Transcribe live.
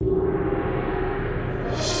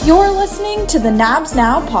You're listening to the NABS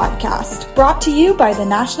Now podcast, brought to you by the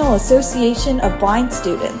National Association of Blind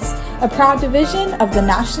Students, a proud division of the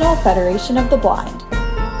National Federation of the Blind.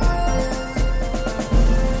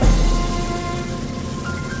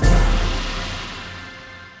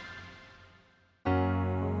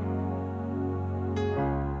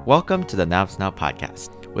 Welcome to the NABS Now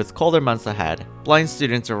podcast. With colder months ahead, blind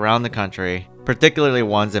students around the country, particularly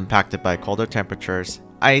ones impacted by colder temperatures,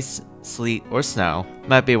 ice, sleet, or snow,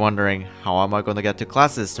 might be wondering, how am I going to get to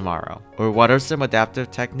classes tomorrow? Or what are some adaptive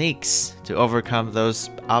techniques to overcome those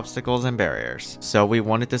obstacles and barriers? So we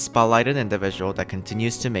wanted to spotlight an individual that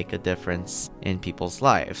continues to make a difference in people's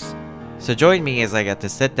lives. So join me as I get to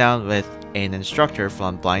sit down with an instructor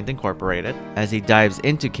from Blind Incorporated as he dives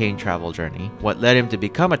into Kane travel journey, what led him to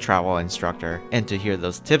become a travel instructor, and to hear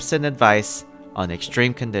those tips and advice on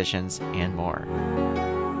extreme conditions and more.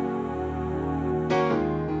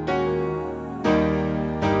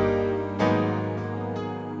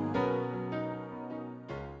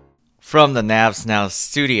 From the NABS Now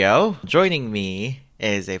studio, joining me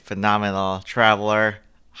is a phenomenal traveler,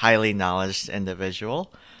 highly knowledgeable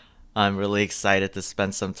individual. I'm really excited to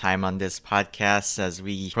spend some time on this podcast as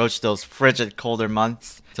we approach those frigid, colder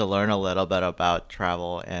months to learn a little bit about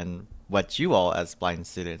travel and what you all as blind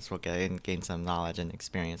students will gain some knowledge and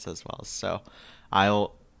experience as well. So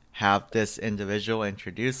I'll have this individual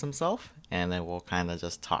introduce himself and then we'll kind of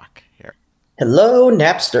just talk here. Hello,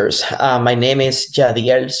 Napsters. My name is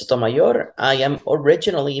Jadiel Sotomayor. I am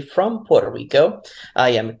originally from Puerto Rico. I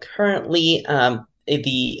am currently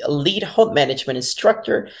the lead home management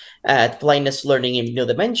instructor at Blindness Learning in New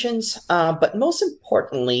Dimensions. But most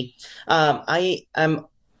importantly, I am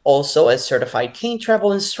also a certified cane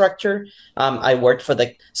travel instructor. I worked for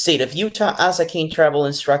the state of Utah as a cane travel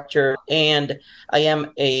instructor, and I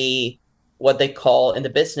am what they call in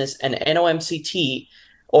the business an NOMCT,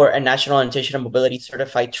 or a National Orientation and Mobility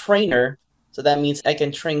Certified Trainer. So that means I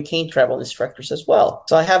can train cane travel instructors as well.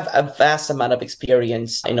 So I have a vast amount of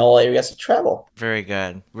experience in all areas of travel. Very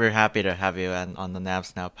good. We're happy to have you on the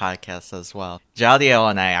NABS Now podcast as well. Jadiel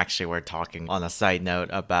and I actually were talking on a side note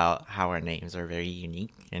about how our names are very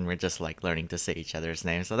unique and we're just like learning to say each other's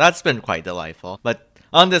names. So that's been quite delightful. But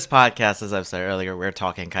on this podcast, as I've said earlier, we're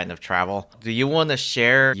talking kind of travel. Do you want to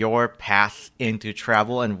share your path into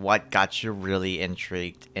travel and what got you really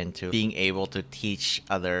intrigued into being able to teach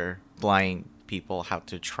other blind people how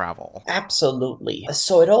to travel? Absolutely.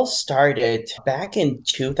 So it all started back in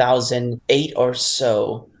 2008 or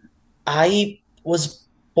so. I was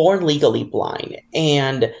born legally blind,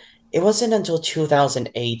 and it wasn't until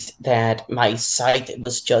 2008 that my sight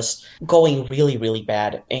was just going really, really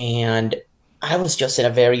bad. And I was just in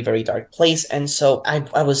a very, very dark place. And so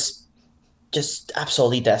I was just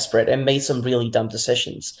absolutely desperate and made some really dumb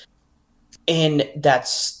decisions. And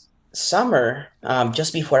that's summer,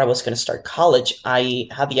 just before I was going to start college, I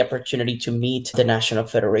had the opportunity to meet the National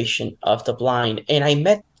Federation of the Blind. And I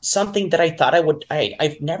met something that I thought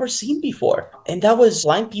I've never seen before. And that was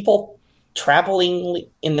blind people traveling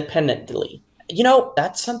independently. You know,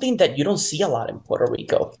 that's something that you don't see a lot in Puerto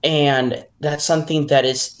Rico. And that's something that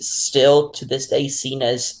is still to this day seen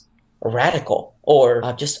as radical or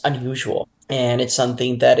just unusual. And it's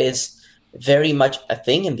something that is very much a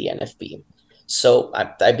thing in the NFB. So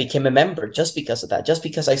I became a member just because of that, just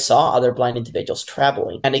because I saw other blind individuals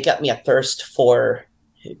traveling. And it got me a thirst for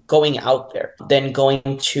going out there, then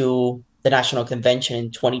going to the National Convention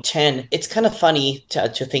in 2010. It's kind of funny to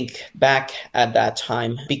think back at that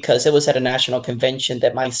time because it was at a national convention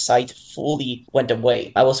that my sight fully went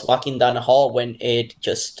away. I was walking down the hall when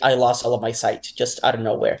I lost all of my sight just out of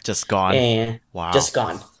nowhere. Just gone. And wow. Just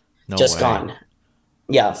gone. No just way. Gone.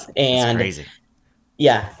 Yeah. And that's crazy.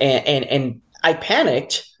 Yeah. And I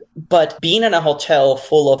panicked, but being in a hotel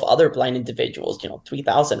full of other blind individuals,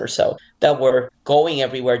 3,000 or so, that were going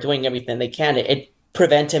everywhere, doing everything they can, it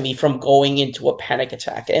prevented me from going into a panic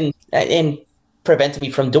attack and prevented me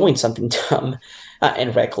from doing something dumb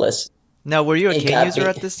and reckless. Now, were you a cane user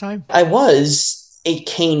at this time? I was a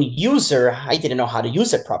cane user. I didn't know how to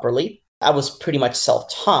use it properly. I was pretty much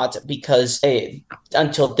self-taught because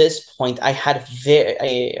until this point, I had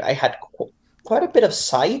quite a bit of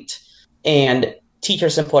sight, and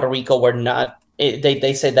teachers in Puerto Rico were not.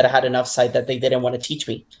 They said that I had enough sight that they didn't want to teach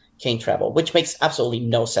me cane travel, which makes absolutely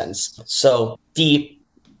no sense. So the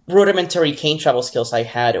rudimentary cane travel skills I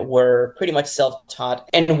had were pretty much self-taught.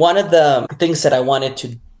 And one of the things that I wanted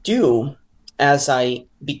to do as I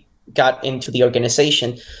got into the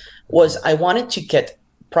organization was I wanted to get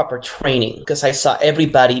proper training because I saw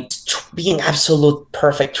everybody being absolute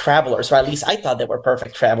perfect travelers, or at least I thought they were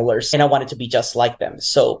perfect travelers, and I wanted to be just like them.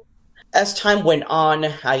 So as time went on,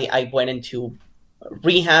 I went into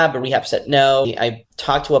rehab. Rehab said no. I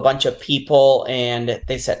talked to a bunch of people and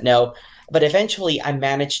they said no. But eventually, I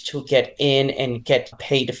managed to get in and get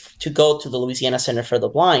paid to go to the Louisiana Center for the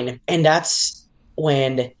Blind, and that's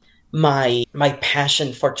when my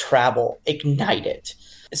passion for travel ignited.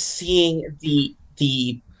 Seeing the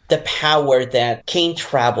power that cane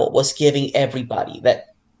travel was giving everybody, that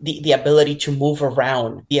the ability to move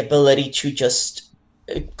around, the ability to just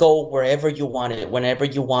go wherever you want it, whenever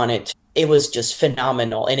you want it. It was just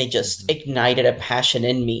phenomenal, and it just ignited a passion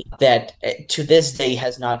in me that to this day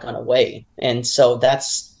has not gone away. And so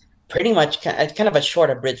that's pretty much kind of a short,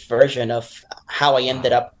 abridged version of how I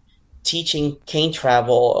ended Wow. up teaching cane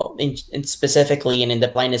travel in specifically and in the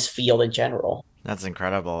blindness field in general. That's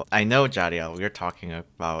incredible. I know, Jadiel, we're talking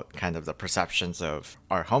about kind of the perceptions of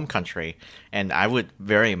our home country, and I would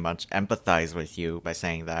very much empathize with you by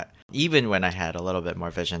saying that even when I had a little bit more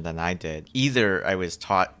vision than I did, either I was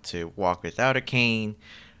taught to walk without a cane,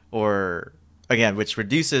 or again, which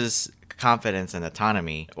reduces confidence and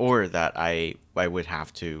autonomy, or that I would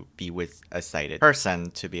have to be with a sighted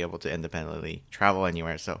person to be able to independently travel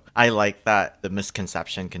anywhere. So I like that the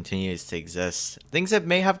misconception continues to exist. Things that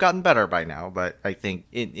may have gotten better by now, but I think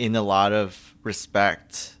in a lot of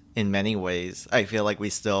respect, in many ways, I feel like we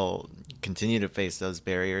still continue to face those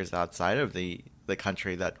barriers outside of the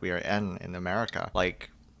country that we are in America. Like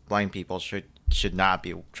blind people should not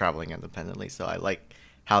be traveling independently. So I like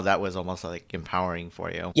how that was almost like empowering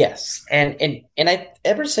for you. Yes, and I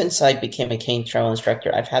ever since I became a cane travel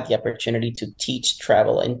instructor, I've had the opportunity to teach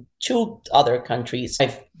travel in two other countries.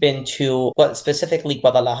 I've been to, well, specifically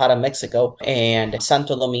Guadalajara, Mexico, and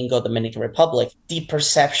Santo Domingo, Dominican Republic. The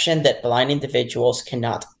perception that blind individuals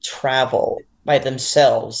cannot travel by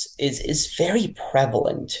themselves is very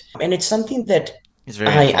prevalent, and it's something that It's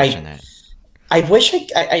very I unfortunate. I wish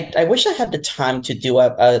I wish I had the time to do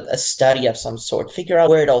a study of some sort, figure out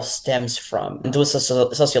where it all stems from, and do a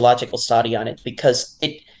sociological study on it because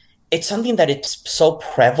it's something that it's so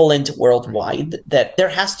prevalent Right. worldwide that there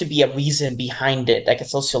has to be a reason behind it, like a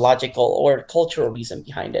sociological or cultural reason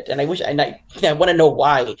behind it. And I wish and I want to know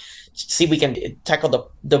why, see if we can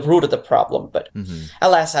tackle the root of the problem. But Hmm.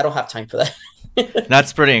 alas, I don't have time for that.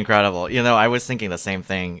 That's pretty incredible. I was thinking the same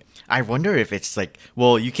thing. I wonder if it's like,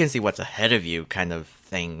 well, you can see what's ahead of you kind of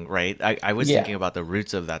thing, right? I was Yeah. thinking about the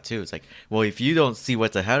roots of that too. It's like, well, if you don't see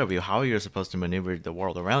what's ahead of you, how are you supposed to maneuver the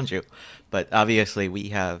world around you? But obviously, we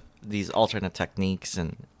have these alternate techniques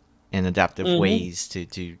and adaptive Hmm. ways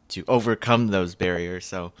to overcome those barriers.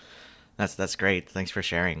 So that's great. Thanks for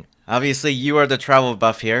sharing. Obviously, you are the travel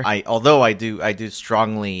buff here. Although I do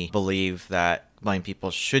strongly believe that blind people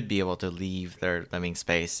should be able to leave their living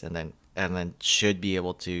space and then should be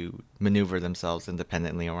able to maneuver themselves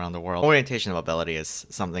independently around the world. Orientation of ability is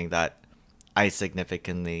something that I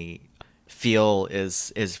significantly feel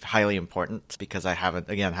is highly important because I haven't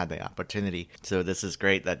again had the opportunity. So this is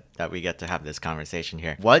great that we get to have this conversation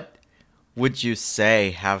here. What would you say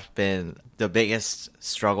have been the biggest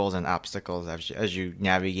struggles and obstacles as you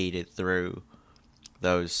navigated through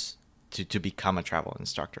those to become a travel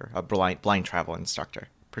instructor, a blind travel instructor,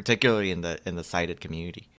 particularly in the sighted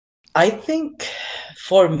community? I think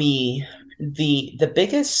for me, the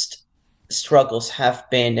biggest struggles have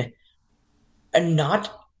been not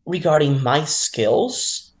regarding my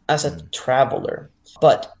skills as a Mm, traveler,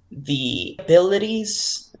 but the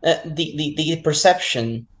abilities, the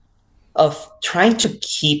perception of trying to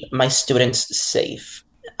keep my students safe.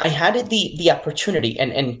 I had the opportunity,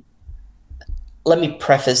 and let me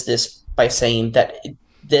preface this by saying that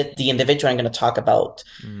the individual I'm going to talk about,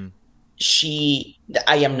 mm, she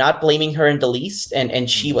I am not blaming her in the least, and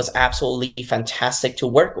she mm, was absolutely fantastic to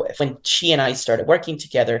work with. When she and I started working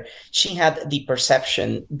together, she had the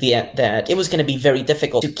perception that it was going to be very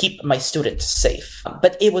difficult to keep my students safe,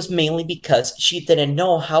 but it was mainly because she didn't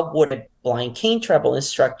know how would a blind cane travel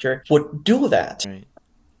instructor would do that. right.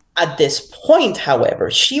 At this point,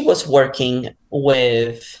 however, she was working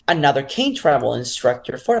with another cane travel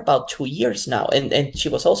instructor for about 2 years now, and she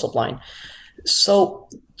was also blind. So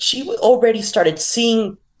she already started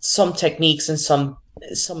seeing some techniques and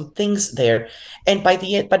some things there. And by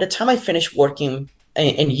the time I finished working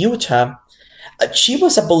in Utah, she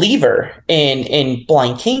was a believer in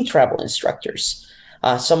blind cane travel instructors.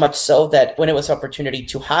 So much so that when it was opportunity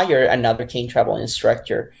to hire another cane travel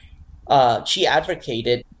instructor, she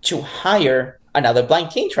advocated to hire another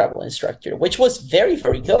blind cane travel instructor, which was very,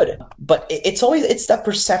 very good. But it's that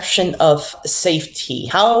perception of safety.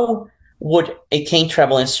 How would a cane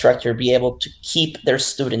travel instructor be able to keep their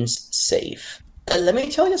students safe? Let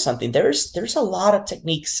me tell you something. There's a lot of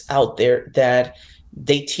techniques out there that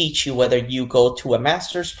They teach you whether you go to a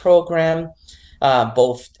master's program,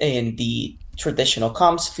 both in the traditional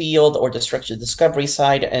comms field or the structured discovery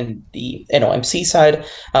side and the NOMC side,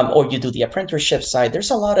 or you do the apprenticeship side.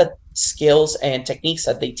 There's a lot of skills and techniques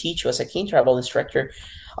that they teach you as a cane travel instructor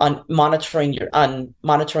on monitoring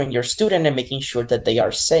your student and making sure that they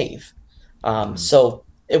are safe. So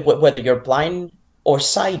whether you're blind or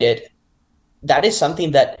sighted, that is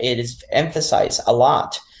something that it is emphasized a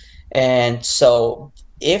lot. And so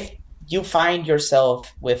if you find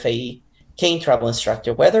yourself with a cane travel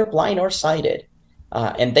instructor, whether blind or sighted,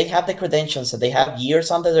 and they have the credentials and they have years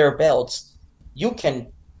under their belts, you can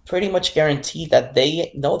pretty much guarantee that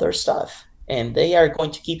they know their stuff and they are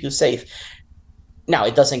going to keep you safe. Now,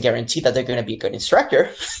 it doesn't guarantee that they're going to be a good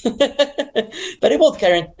instructor, but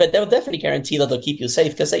but they'll definitely guarantee that they'll keep you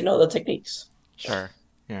safe because they know the techniques. Sure.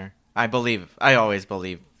 Yeah. I always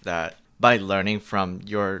believe that by learning from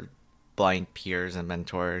your blind peers and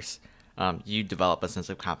mentors, you develop a sense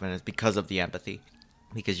of confidence because of the empathy,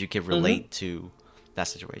 because you can relate to that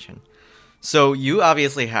situation. So you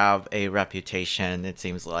obviously have a reputation, it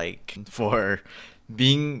seems like, for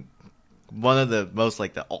being one of the most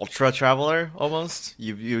like the ultra traveler almost.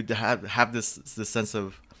 You have this sense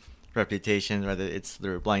of reputation, whether it's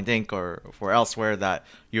through Blind Inc. or for elsewhere, that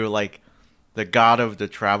you're like the god of the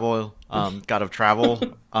travel,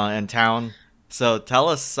 in town. So tell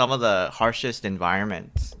us some of the harshest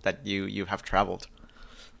environments that you have traveled.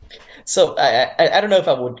 So I don't know if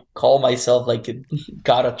I would call myself like a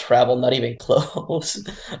god of travel, not even close.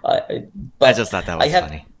 I But just thought that I was have,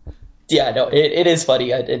 funny. yeah, no, it is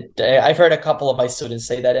funny. I've heard a couple of my students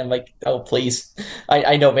say that, and I'm like, oh, please.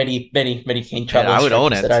 I know many cane And travel I would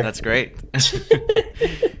own instructors it. that are. That's great.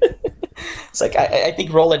 It's like I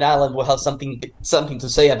think Roland Allen will have something to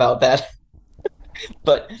say about that.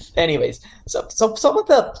 But anyways, so some of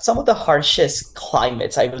the harshest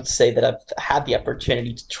climates I would say that I've had the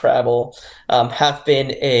opportunity to travel have been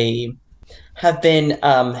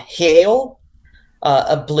hail,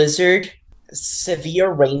 a blizzard,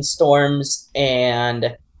 severe rainstorms,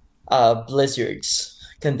 and blizzards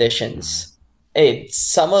conditions.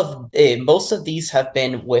 Most of these have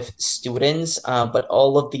been with students, but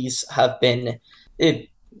all of these it,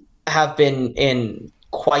 have been in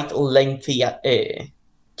quite lengthy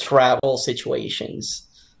travel situations.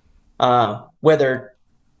 Whether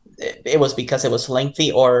it was because it was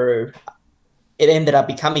lengthy or it ended up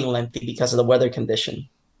becoming lengthy because of the weather condition.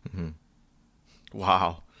 hmm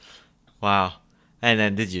Wow. Wow. And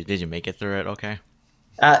then did you make it through it? Okay.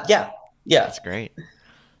 Yeah, yeah. That's great.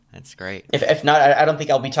 That's great. If not, I don't think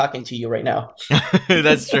I'll be talking to you right now.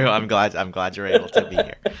 That's true. I'm glad you're able to be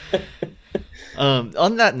here.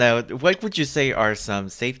 On that note, what would you say are some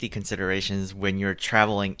safety considerations when you're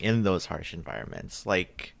traveling in those harsh environments?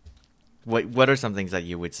 Like, what are some things that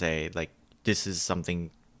you would say, like, this is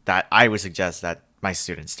something that I would suggest that my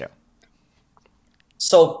students do?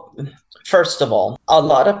 So, first of all, a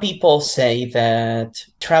lot of people say that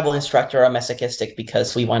travel instructor are masochistic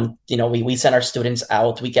because we want, we send our students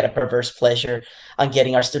out, we get a perverse pleasure on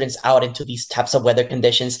getting our students out into these types of weather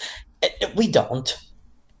conditions. We don't.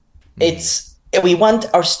 Mm-hmm. We want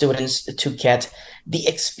our students to get the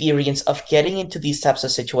experience of getting into these types of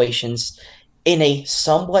situations in a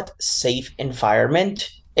somewhat safe environment,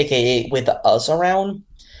 aka with us around.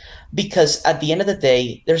 Because at the end of the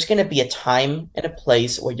day, there's going to be a time and a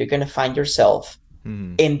place where you're going to find yourself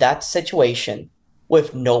Mm-hmm. in that situation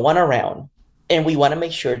with no one around. And we want to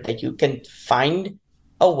make sure that you can find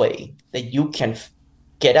a way that you can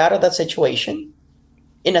get out of that situation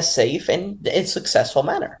in a safe and successful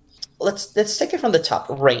manner. Let's take it from the top.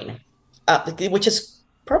 Rain, which is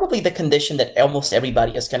probably the condition that almost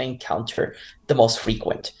everybody is going to encounter the most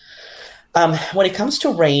frequent. When it comes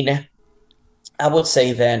to rain, I would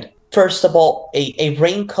say that first of all, a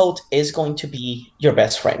raincoat is going to be your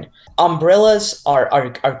best friend. Umbrellas are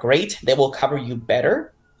great; they will cover you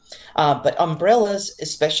better. But umbrellas,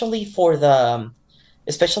 especially for those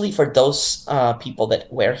people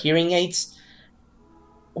that wear hearing aids,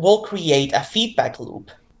 will create a feedback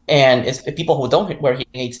loop. And if people who don't wear hearing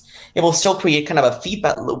aids, it will still create kind of a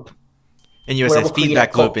feedback loop And you where it says will create a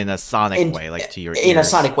feedback loop in a sonic in way, like to your in a ears.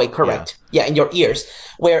 sonic way, Yeah. correct? Yeah, in your ears,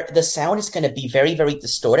 where the sound is going to be very, very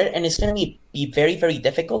distorted, and it's going to be very, very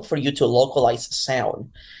difficult for you to localize sound.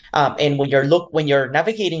 And when you're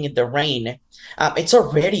navigating in the rain, it's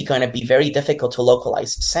already going to be very difficult to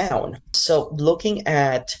localize sound. So looking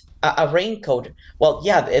at a raincoat, well,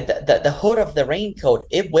 yeah, the hood of the raincoat,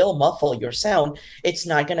 it will muffle your sound. It's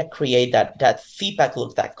not going to create that feedback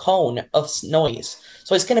loop, that cone of noise.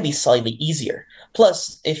 So it's going to be slightly easier.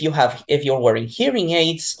 Plus, if you're wearing hearing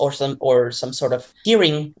aids or some sort of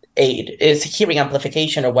hearing aid, is hearing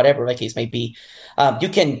amplification or whatever the case may be, you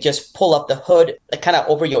can just pull up the hood kind of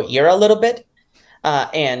over your ear a little bit,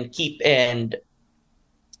 and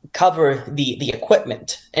cover the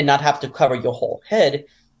equipment and not have to cover your whole head,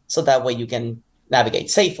 so that way you can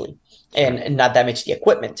navigate safely and not damage the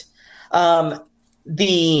equipment.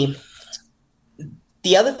 The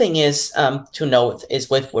the other thing is to note is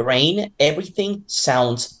with rain, everything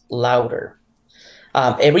sounds louder.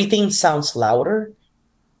 Everything sounds louder,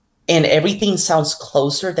 and everything sounds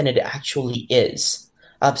closer than it actually is.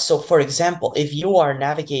 So, for example, if you are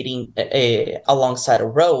navigating alongside a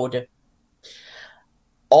road,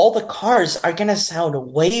 all the cars are gonna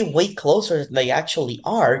sound way, way closer than they actually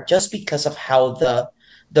are, just because of how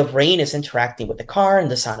the rain is interacting with the car and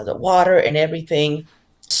the sound of the water and everything.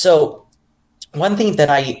 So one thing that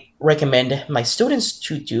I recommend my students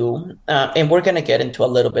to do, and we're going to get into a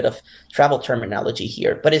little bit of travel terminology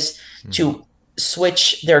here, but is to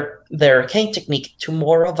switch their cane technique to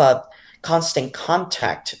more of a constant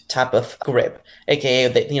contact type of grip, aka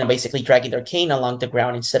basically dragging their cane along the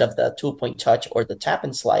ground instead of the 2-point touch or the tap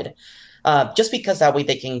and slide. Just because that way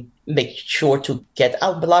they can make sure to get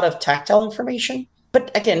out a lot of tactile information.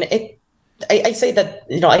 But again, I say that,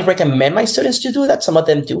 I recommend my students to do that. Some of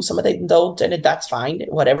them do, some of them don't, and that's fine,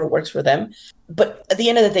 whatever works for them. But at the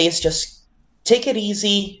end of the day, it's just take it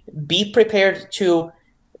easy, be prepared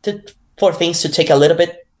for things to take a little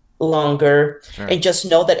bit longer, Sure. and just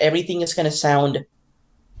know that everything is going to sound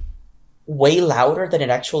way louder than it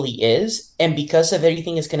actually is. And because of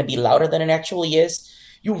everything is going to be louder than it actually is,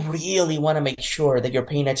 you really want to make sure that you're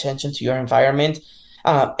paying attention to your environment.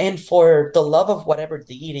 And for the love of whatever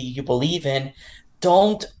deity you believe in,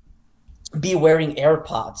 don't be wearing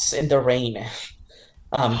AirPods in the rain,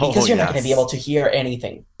 because you're not going to be able to hear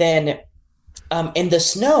anything. Then in the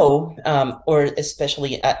snow, or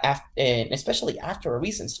especially after a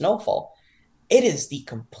recent snowfall, it is the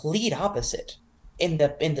complete opposite. In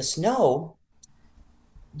the snow,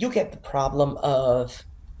 you get the problem of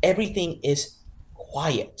everything is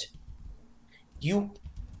quiet.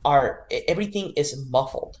 Everything is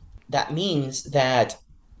muffled. That means that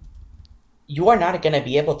you are not going to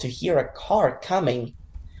be able to hear a car coming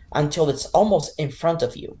until it's almost in front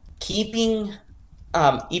of you. Keeping,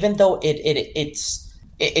 even though it's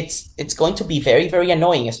going to be very, very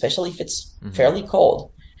annoying, especially if it's fairly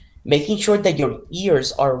cold, making sure that your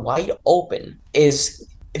ears are wide open is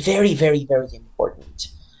very, very, very important.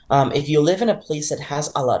 If you live in a place that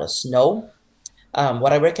has a lot of snow,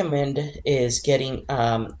 what I recommend is getting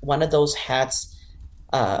one of those hats.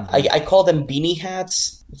 I call them beanie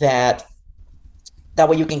hats. That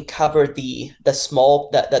way you can cover the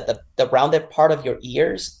rounded part of your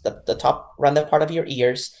ears, the top rounded part of your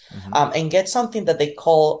ears, and get something that they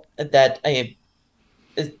call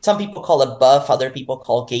some people call it buff, other people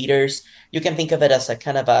call gaiters. You can think of it as a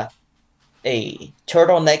kind of a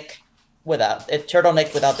turtleneck without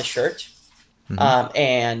the shirt,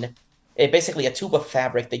 and basically a tube of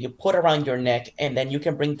fabric that you put around your neck, and then you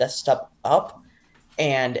can bring that stuff up,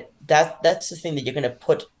 and that's the thing that you're going to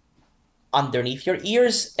put underneath your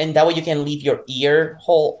ears, and that way you can leave your ear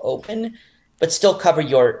hole open, but still cover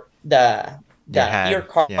the ear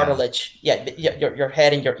cartilage, your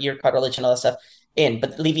head and your ear cartilage and all that stuff in,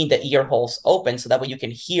 but leaving the ear holes open so that way you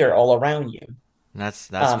can hear all around you. That's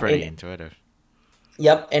pretty intuitive.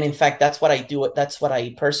 Yep, and in fact, that's what I do. That's what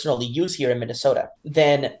I personally use here in Minnesota.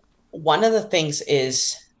 Then one of the things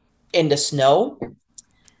is in the snow,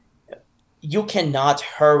 you cannot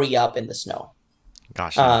hurry up in the snow.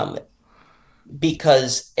 Gosh.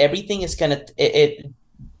 Because everything is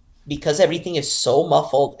because everything is so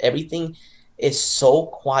muffled, everything is so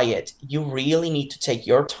quiet, you really need to take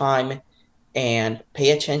your time and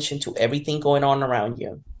pay attention to everything going on around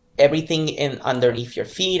you. Everything underneath your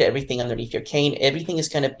feet, everything underneath your cane, everything is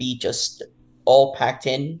going to be just all packed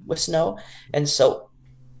in with snow. And so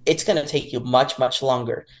it's going to take you much, much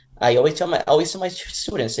longer. I always tell my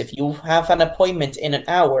students, if you have an appointment in an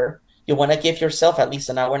hour, you want to give yourself at least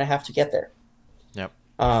an hour and a half to get there. Yep.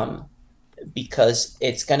 Because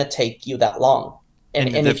it's going to take you that long.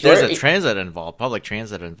 And if there's a transit involved, public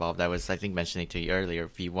transit involved, I was, I think, mentioning to you earlier,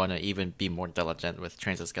 if you want to even be more diligent with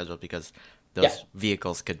transit schedule, because those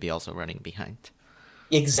vehicles could be also running behind.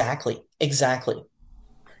 Exactly.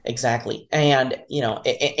 And, in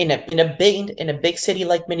a big city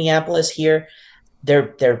like Minneapolis here,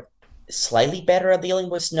 they're slightly better at dealing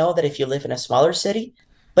with snow than if you live in a smaller city,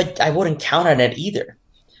 but I wouldn't count on it either.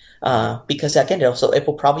 Because again, it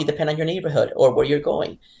will probably depend on your neighborhood or where you're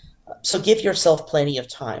going. So give yourself plenty of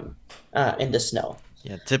time in the snow.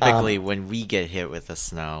 Yeah, Um, typically when we get hit with the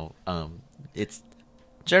snow, it's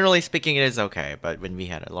generally speaking it is okay, but when we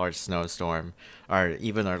had a large snowstorm, or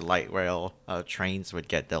even our light rail trains would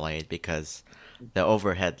get delayed because the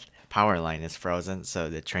overhead power line is frozen, so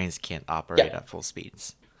the trains can't operate yeah, at full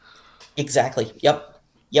speeds. exactly. Yep,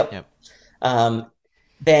 yep. Yep. Um,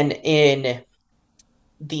 then in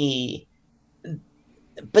the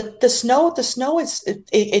but the snow is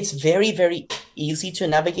it's very very easy to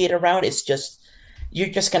navigate around. It's just you're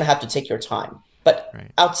just gonna have to take your time. But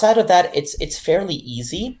Right. outside of that, it's fairly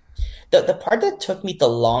easy. The part that took me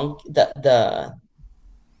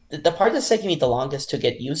the part that's taking me the longest to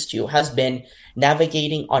get used to has been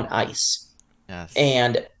navigating on ice. Yes.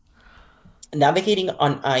 And navigating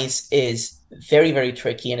on ice is very very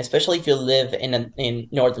tricky, and especially if you live in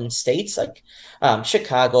northern states like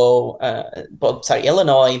Chicago,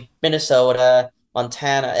 Illinois, Minnesota,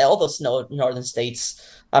 Montana, all those northern states,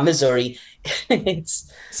 Missouri.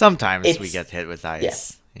 it's Sometimes we it's get hit with yeah,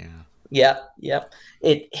 ice. Yeah. yeah.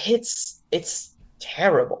 It's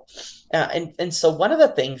terrible. And so one of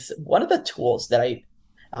the tools that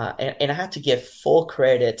and I have to give full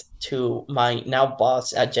credit to my now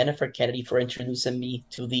boss, Jennifer Kennedy, for introducing me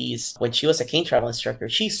to these when she was a cane travel instructor.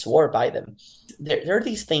 She swore by them. There are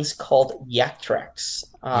these things called yak tracks,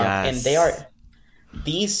 and they Yes. are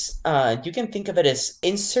these. You can think of it as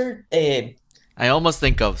insert. I almost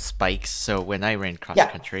think of spikes. So when I ran cross Yeah,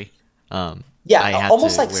 country, yeah, I had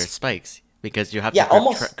almost to like wear spikes because you have to yeah,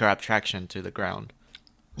 almost grab traction to the ground.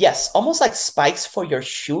 yes, almost like spikes for your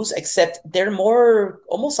shoes, except they're more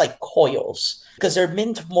almost like coils because they're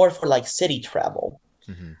meant more for like city travel.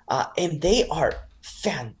 Hmm. And they are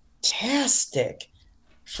fantastic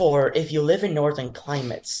for if you live in northern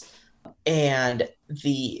climates. And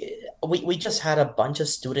we just had a bunch of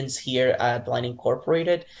students here at Blind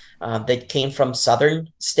Incorporated that came from southern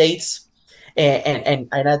states, and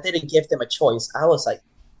I didn't give them a choice. I was like,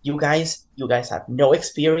 you guys have no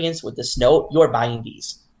experience with the snow. You're buying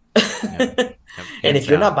these, Yep. and Yep. Hands if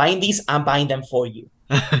you're not down. buying these, I'm buying them for you.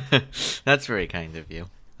 That's very kind of you.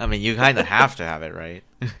 I mean, you kind of have to have it, right?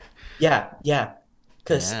 Yeah, yeah.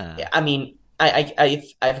 Because Yeah. I mean,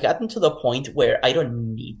 I've gotten to the point where I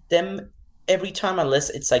don't need them every time unless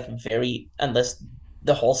it's like unless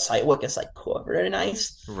the whole sidewalk is like covered in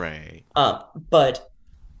ice. Right. But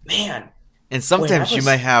man, And when I sometimes you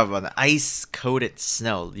might was have an ice coated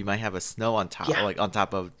snow. You might have a snow on top, yeah, like on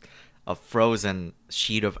top of a frozen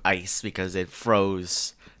sheet of ice because it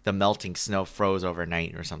froze. The melting snow froze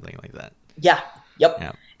overnight or something like that. yeah, yep.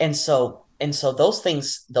 Yeah. And so those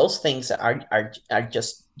things are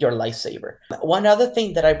just your lifesaver. One other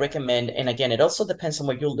thing that I recommend, and again, it also depends on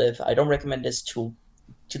where you live. I don't recommend this to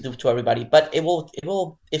do to everybody, but it will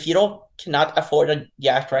if you don't cannot afford a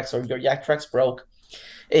yak tracks or your yak tracks broke,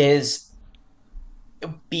 is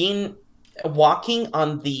being walking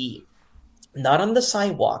on the not on the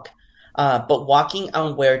sidewalk, but walking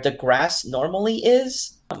on where the grass normally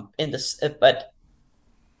is in this, but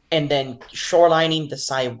and then shorelining the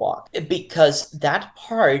sidewalk because that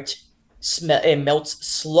part it melts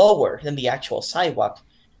slower than the actual sidewalk,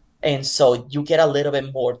 and so you get a little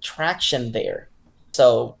bit more traction there.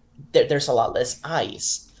 So there's a lot less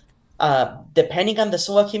ice. Depending on the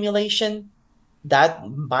snow accumulation, that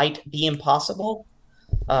might be impossible.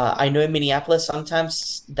 I know in Minneapolis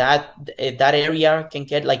sometimes that area can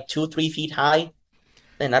get like 2, 3 feet high,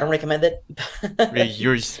 and I don't recommend it.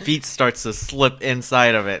 Your feet starts to slip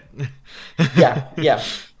inside of it. Yeah,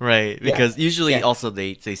 yeah, Right, yeah, because usually yeah. also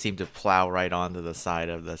they seem to plow right onto the side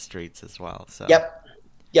of the streets as well. So, Yep,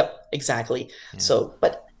 yep, exactly. yeah. So,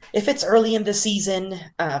 but if it's early in the season,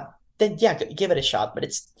 then yeah, give it a shot. But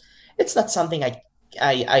it's not something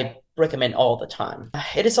I recommend all the time.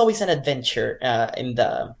 It is always an adventure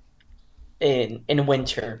in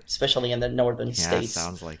winter, especially in the northern Yeah, states.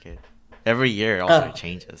 sounds like it. Every year also Um, it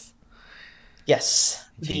changes. yes,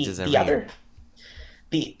 It changes the every year. other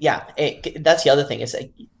the yeah, that's the other thing is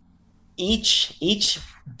like each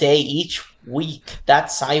day, each week,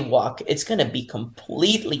 that sidewalk it's gonna be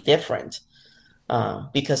completely different.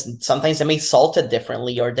 Because sometimes they may salt it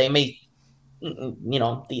differently, or they may,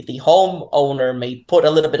 the homeowner may put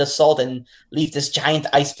a little bit of salt and leave this giant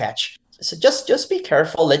ice patch. So just be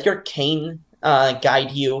careful. Let your cane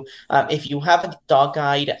guide you. If you have a dog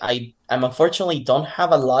guide, I'm unfortunately don't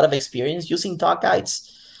have a lot of experience using dog guides.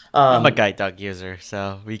 I'm a Um, guide dog user,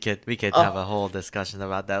 so we could have oh a whole discussion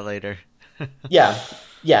about that later. yeah,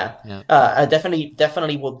 yeah. Yeah. I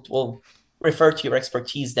definitely will refer to your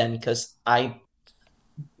expertise then, because I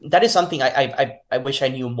that is something I wish I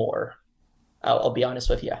knew more. I'll be honest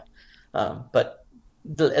with you. But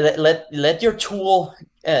let your tool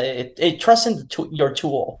trust in your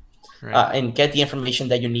tool, Right. and get the information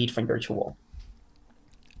that you need from your tool.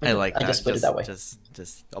 I like I that. just put it that way.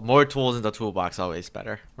 Just more tools in the toolbox, always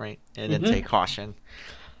better, right? And then take Hmm. caution.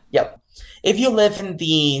 Yep. If you live in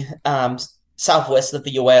the southwest of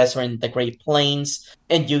the US or in the Great Plains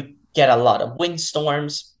and you get a lot of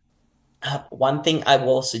windstorms, one thing I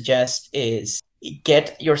will suggest is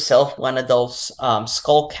get yourself one of those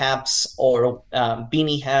skull caps or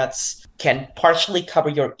beanie hats. Can partially cover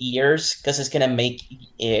your ears because it's gonna make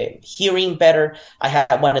hearing better. I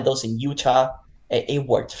had one of those in Utah. It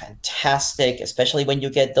worked fantastic, especially when you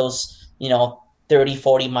get those, 30,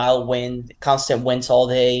 40 mile wind, constant winds all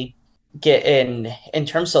day. Get in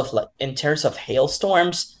terms of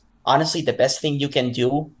hailstorms, honestly, the best thing you can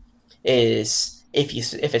do is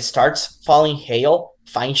if it starts falling hail,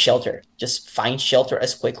 find shelter. Just find shelter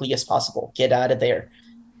as quickly as possible. Get out of there.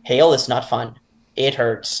 Hail is not fun. It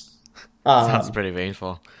hurts. Sounds Um, pretty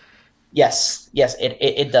painful. yes,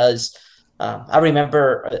 it does. I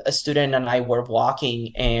remember a student and I were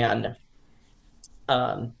walking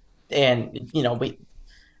um, and we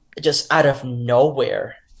just out of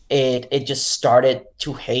nowhere it just started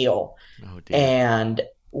to hail, Oh dear. and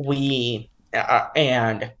we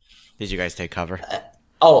and Did you guys take cover? uh,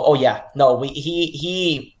 oh yeah, no, we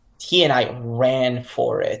he and I ran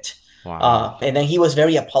for it. Wow. And then he was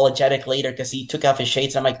very apologetic later because he took off his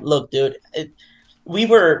shades. I'm like, look, dude, we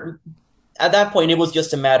were at that point. It was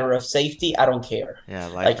just a matter of safety. I don't care. Yeah,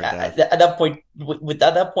 life Like or death. at that point, at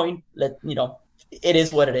that point, it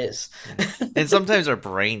is what it is. Yeah. And sometimes our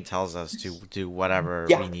brain tells us to do whatever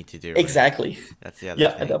we Yeah, need to do, right? exactly. That's the other Yeah,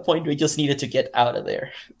 at thing, that point, we just needed to get out of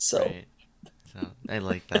there. So right? So I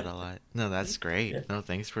like that a lot. No, that's yeah. great. No,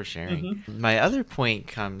 thanks for sharing. Hmm. My other point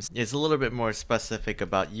comes is a little bit more specific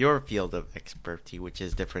about your field of expertise, which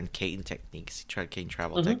is different cane techniques, cane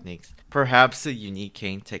travel Hmm. techniques. Perhaps the unique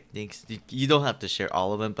cane techniques. You don't have to share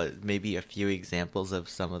all of them, but maybe a few examples of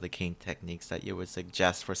some of the cane techniques that you would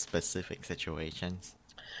suggest for specific situations.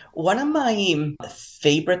 One of my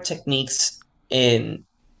favorite techniques in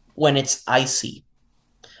when it's icy,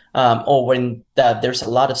 or when there's a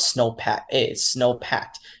lot of snow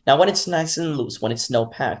packed. Now, when it's nice and loose, when it's snow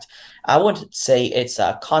packed, I would say it's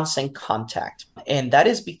a constant contact, and that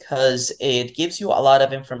is because it gives you a lot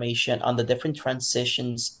of information on the different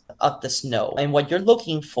transitions of the snow. And what you're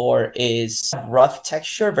looking for is rough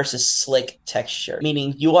texture versus slick texture,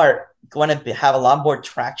 meaning you are going to have a lot more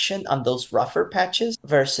traction on those rougher patches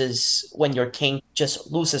versus when your cane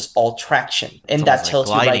just loses all traction, It's and that almost like tells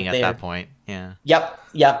you gliding right at that there. point. Yeah.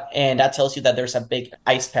 Yep. And that tells you that there's a big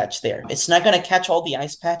ice patch there. It's not going to catch all the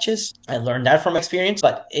ice patches. I learned that from experience,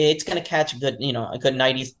 but it's going to catch a good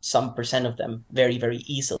 90 some percent of them very, very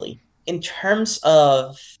easily. In terms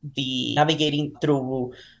of the navigating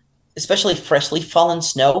through, especially freshly fallen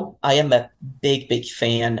snow, I am a big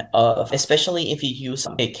fan of, especially if you use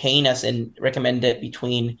a cane as in recommended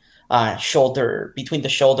between the shoulder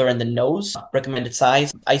and the nose, recommended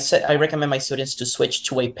size. I recommend my students to switch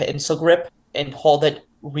to a pencil grip and hold it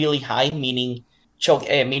really high, meaning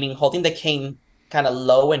holding the cane kind of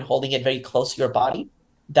low and holding it very close to your body.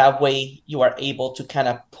 That way, you are able to kind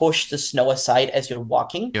of push the snow aside as you're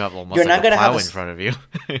walking. You have almost You're like not a gonna have plow a in front of you.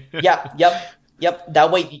 Yeah, yep.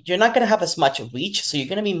 That way, you're not gonna have as much reach, so you're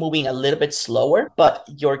gonna be moving a little bit slower, but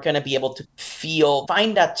you're gonna be able to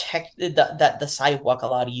find that the sidewalk a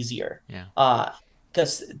lot easier. Yeah.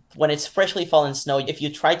 Because when it's freshly fallen snow, if you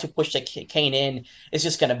try to push the cane in, it's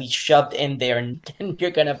just gonna be shoved in there, and then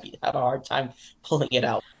you're gonna have a hard time pulling it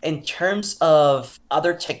out. In terms of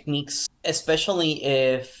other techniques, especially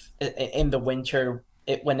if in the winter,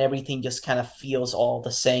 when everything just kind of feels all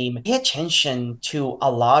the same, pay attention to a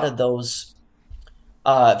lot of those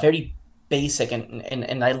very basic,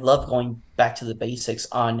 and I love going back to the basics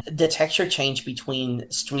on the texture change between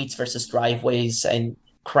streets versus driveways and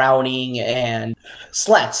crowning and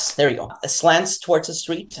slants. There you go. Slants towards the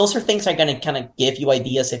street. Those are things that are going to kind of give you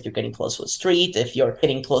ideas if you're getting close to a street, if you're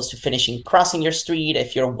getting close to finishing crossing your street,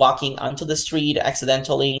 if you're walking onto the street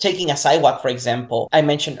accidentally. Taking a sidewalk, for example, I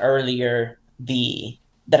mentioned earlier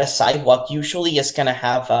that a sidewalk usually is going to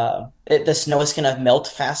have the snow is going to melt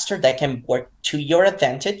faster. That can work to your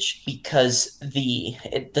advantage because the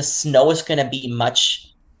snow is going to be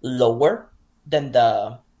much lower than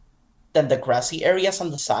the grassy areas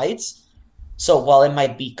on the sides. So while it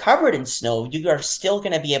might be covered in snow, you are still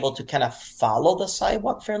going to be able to kind of follow the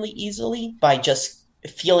sidewalk fairly easily by just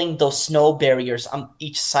feeling those snow barriers on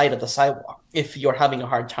each side of the sidewalk if you're having a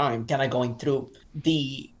hard time kind of going through.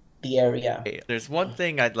 The the area. Hey, there's one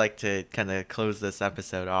thing I'd like to kind of close this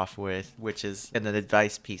episode off with, which is in an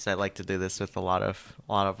advice piece. I like to do this with a lot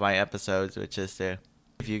of my episodes, which is to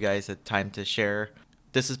give you guys a time to share.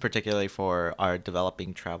 This is particularly for our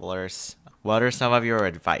developing travelers. What are some of your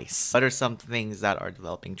advice? What are some things that our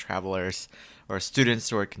developing travelers or students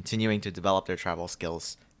who are continuing to develop their travel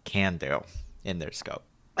skills can do in their scope?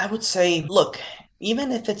 I would say, look,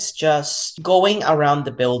 even if it's just going around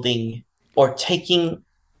the building or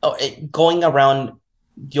going around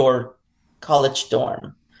your college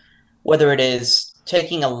dorm, whether it is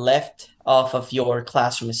taking a left off of your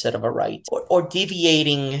classroom instead of a right, or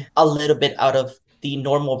deviating a little bit out of the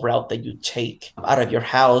normal route that you take out of your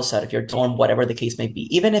house, out of your dorm, whatever the case may be,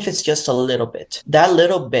 even if it's just a little bit, that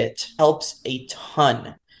little bit helps a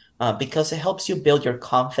ton because it helps you build your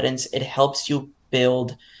confidence. It helps you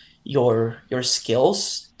build your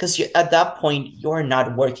skills because at that point you're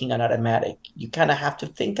not working on automatic. You kind of have to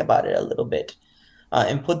think about it a little bit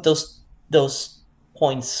and put those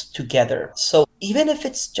points together. So even if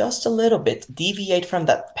it's just a little bit, deviate from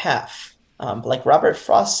that path. Like Robert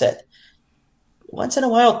Frost said, once in a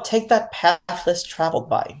while, take that path less traveled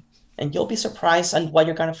by, and you'll be surprised on what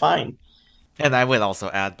you're going to find. And I would also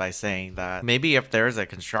add by saying that maybe if there's a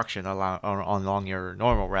construction along your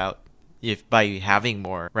normal route, if by having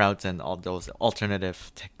more routes and all those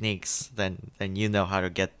alternative techniques, then you know how to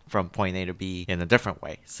get from point A to B in a different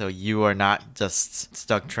way. So you are not just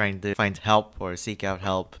stuck trying to find help or seek out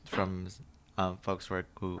help from folks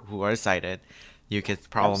who are sighted. You can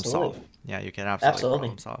problem solve. Yeah, you can absolutely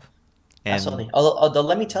problem solve. And absolutely. Although,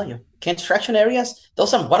 let me tell you, construction areas,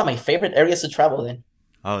 those are one of my favorite areas to travel in.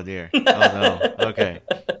 Oh, dear. Oh, no. Okay.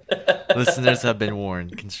 Listeners have been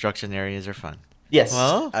warned. Construction areas are fun. Yes.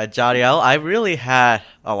 Well, Jadiel, I really had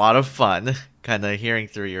a lot of fun kind of hearing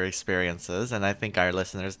through your experiences, and I think our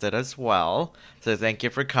listeners did as well. So thank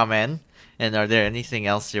you for coming. And are there anything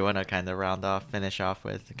else you want to kind of finish off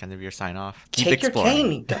with, kind of your sign off? Take your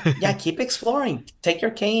cane. Yeah, keep exploring. Take your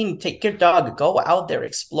cane, take your dog, go out there,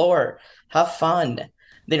 explore, have fun.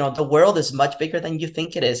 You know, the world is much bigger than you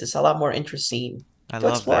think it is. It's a lot more interesting. I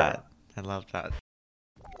love that.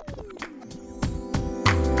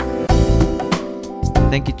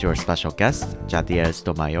 Thank you to our special guest, Jadiel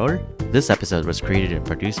Sotomayor. This episode was created and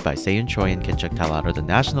produced by Seiyun Choi and Kinchuk Talat of the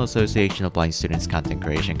National Association of Blind Students Content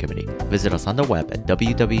Creation Committee. Visit us on the web at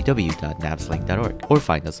www.nabslink.org or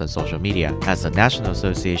find us on social media as the National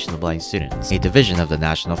Association of Blind Students, a division of the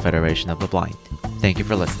National Federation of the Blind. Thank you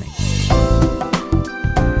for listening.